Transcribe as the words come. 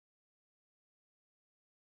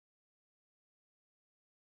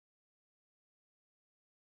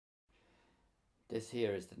this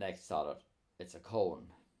here is the next solid. It's a cone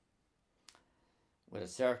with a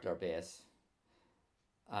circular base,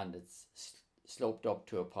 and it's sloped up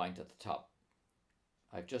to a point at the top.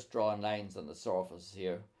 I've just drawn lines on the surface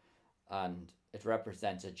here, and it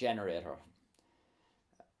represents a generator.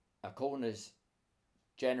 A cone is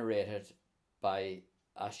generated by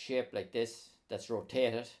a shape like this that's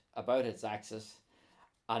rotated about its axis,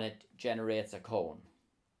 and it generates a cone.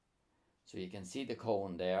 So you can see the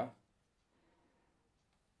cone there.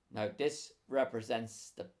 Now this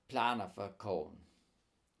represents the plan of a cone.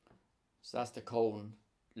 So that's the cone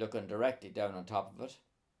looking directly down on top of it.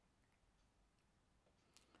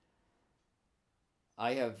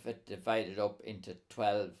 I have it divided up into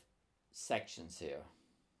 12 sections here.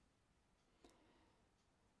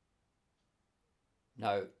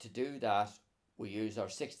 Now to do that, we use our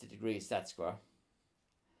 60-degree set square.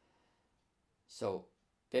 So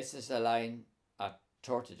this is a line at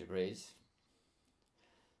 30 degrees,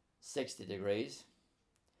 60 degrees,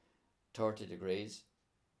 30 degrees,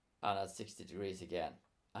 and at 60 degrees again.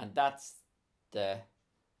 And that's the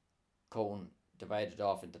cone divided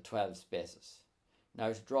off into 12 spaces.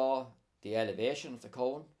 Now to draw the elevation of the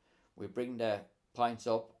cone, we bring the points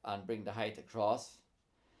up and bring the height across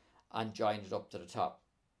and join it up to the top.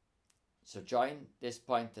 So join this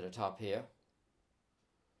point to the top here,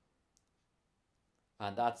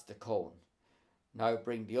 and that's the cone. Now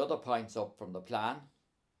bring the other points up from the plan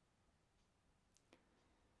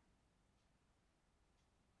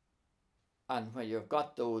and when you've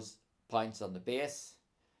got those points on the base,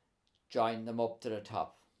 join them up to the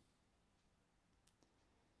top.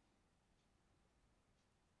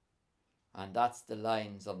 And that's the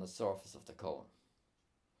lines on the surface of the cone.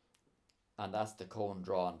 And that's the cone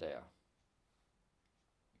drawn there.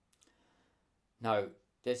 Now,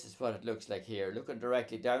 this is what it looks like here, looking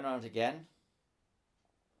directly down on it again.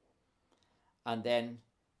 And then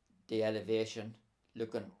the elevation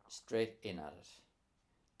looking straight in at it.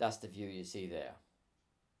 That's the view you see there.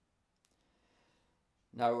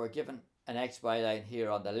 Now we're given an XY line here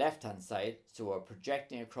on the left hand side, so we're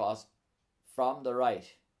projecting across from the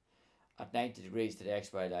right at 90 degrees to the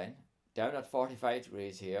XY line, down at 45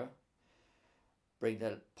 degrees here. Bring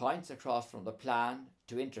the points across from the plan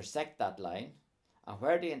to intersect that line, and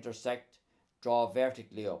where they intersect, draw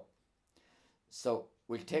vertically up. So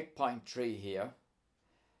we'll take point 3 here.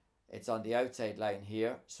 It's on the outside line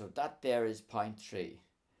here, so that there is point 3.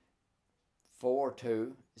 4,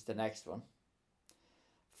 2 is the next one.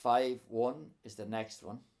 5, 1 is the next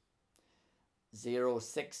one. 0,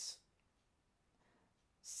 6,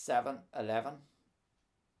 7, 11.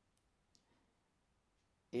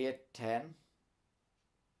 8, 10.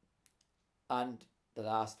 And the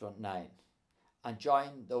last one, 9. And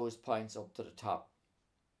join those points up to the top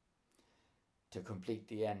to complete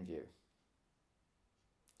the end view.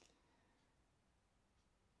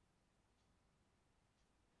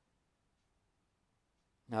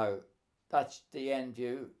 Now, that's the end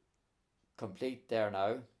view complete there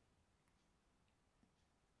now.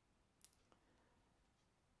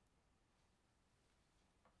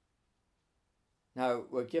 Now,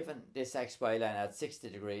 we're given this XY line at 60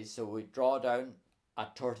 degrees, so we draw down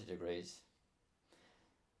at 30 degrees.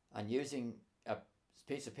 And using a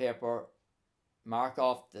piece of paper, mark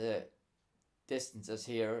off the distances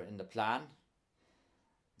here in the plan.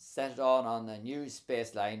 Set it on the new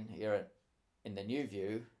space line here in the new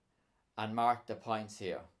view, and mark the points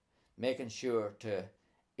here, making sure to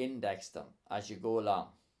index them as you go along.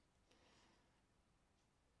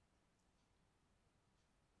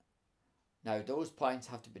 Now those points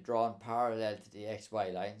have to be drawn parallel to the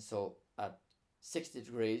XY line, so at 60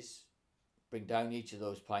 degrees bring down each of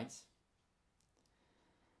those points.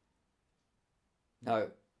 Now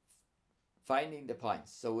finding the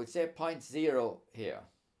points, so we'll say point 0 here,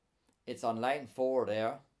 it's on line 4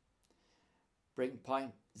 there. Bring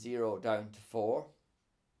point 0 down to 4.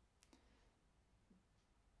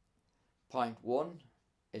 Point 1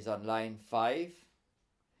 is on line 5.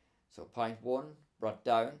 So point 1 brought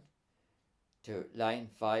down to line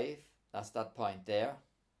 5. That's that point there.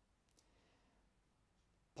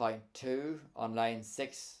 Point 2 on line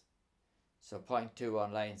 6. So point 2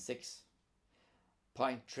 on line 6.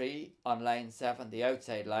 Point 3 on line 7, the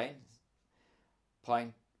outside line.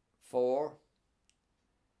 Point 4.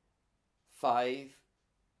 5,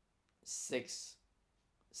 6,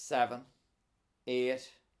 7, 8,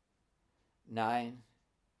 9,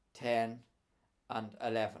 10 and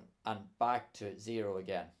 11, and back to 0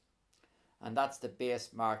 again. And that's the base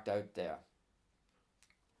marked out there.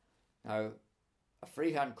 Now a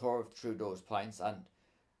freehand curve through those points, and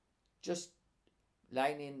just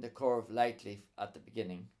line in the curve lightly at the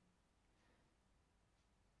beginning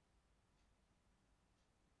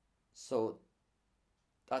So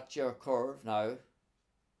that's your curve now,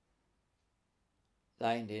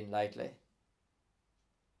 lined in lightly.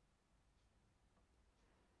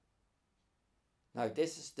 Now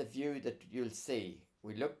this is the view that you'll see.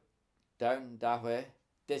 We look down that way.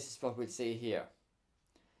 This is what we'll see here.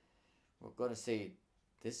 We're going to see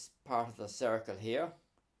this part of the circle here,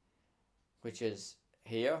 which is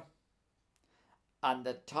here. And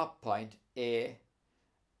the top point, A,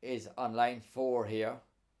 is on line 4 here.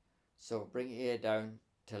 So bring A down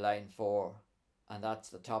to line 4, and that's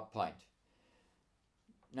the top point.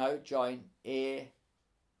 Now join A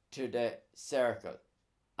to the circle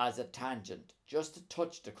as a tangent, just to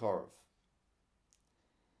touch the curve.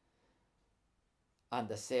 And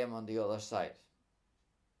the same on the other side,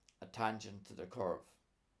 a tangent to the curve.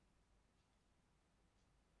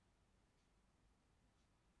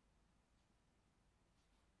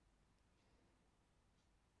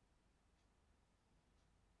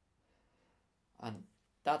 And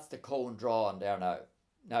that's the cone drawn there now.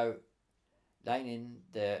 Now line in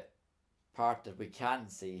the part that we can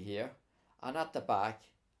see here, and at the back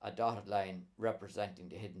a dotted line representing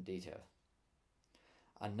the hidden detail.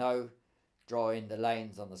 And now draw in the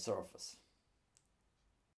lines on the surface.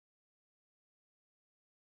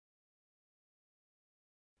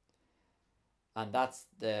 And that's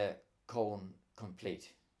the cone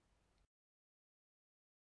complete.